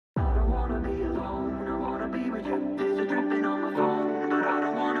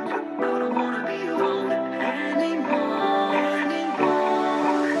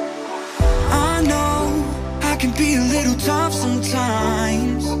can be a little tough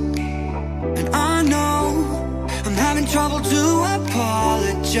sometimes, and I know I'm having trouble to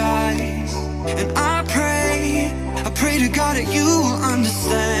apologize. And I pray to God that you will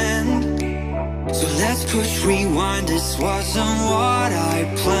understand. So let's push rewind, this wasn't what I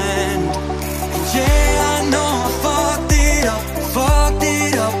planned. And yeah, I know I fucked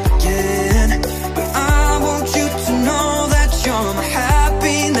it up again, but I want you to know that you're my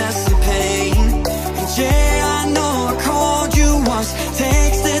happiness and pain. And yeah, I know I called you once,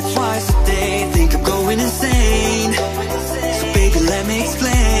 texted twice a day, think I'm going insane. So baby, let me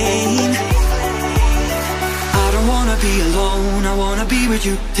explain. I don't wanna be alone, I wanna be with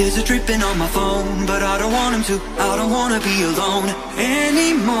you. Tears are dripping on my phone, but I don't want them to. I don't wanna be alone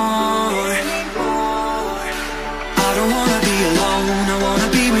anymore. I don't wanna be alone, I wanna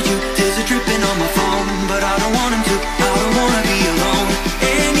be with you. Tears are dripping on my phone, but I don't want them to. I don't wanna be alone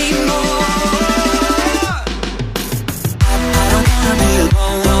anymore. I don't wanna be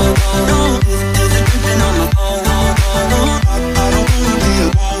alone, no. Tears are dripping on my phone, I don't wanna be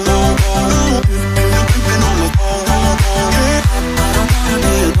alone, no. Tears are dripping on my phone, I don't wanna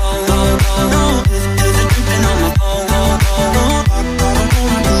be alone, no. Tears are dripping on my phone, I don't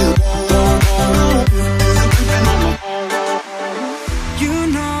wanna be alone, no. You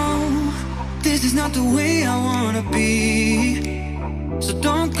know, this is not the way I wanna be, so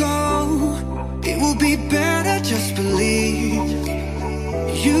don't go, it will be better, just believe.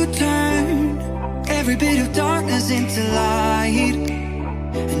 You turn every bit of darkness into light,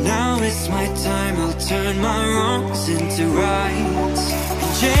 and now it's my time, I'll turn my wrongs into rights.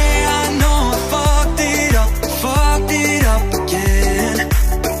 And yeah, I know I fucked it up again,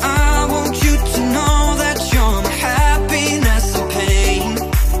 but I want you to know that you're my happiness and pain.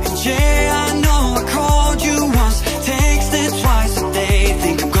 And yeah, I know I called you once, texted twice a day,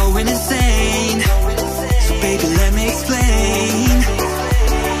 think I'm going insane. So baby, let me explain.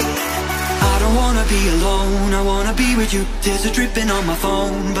 I don't wanna be alone, I wanna be with you. Tears are dripping on my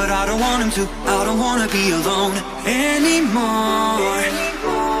phone, but I don't want them to. I don't wanna be alone anymore.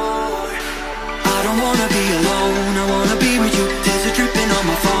 I don't wanna be alone, I wanna be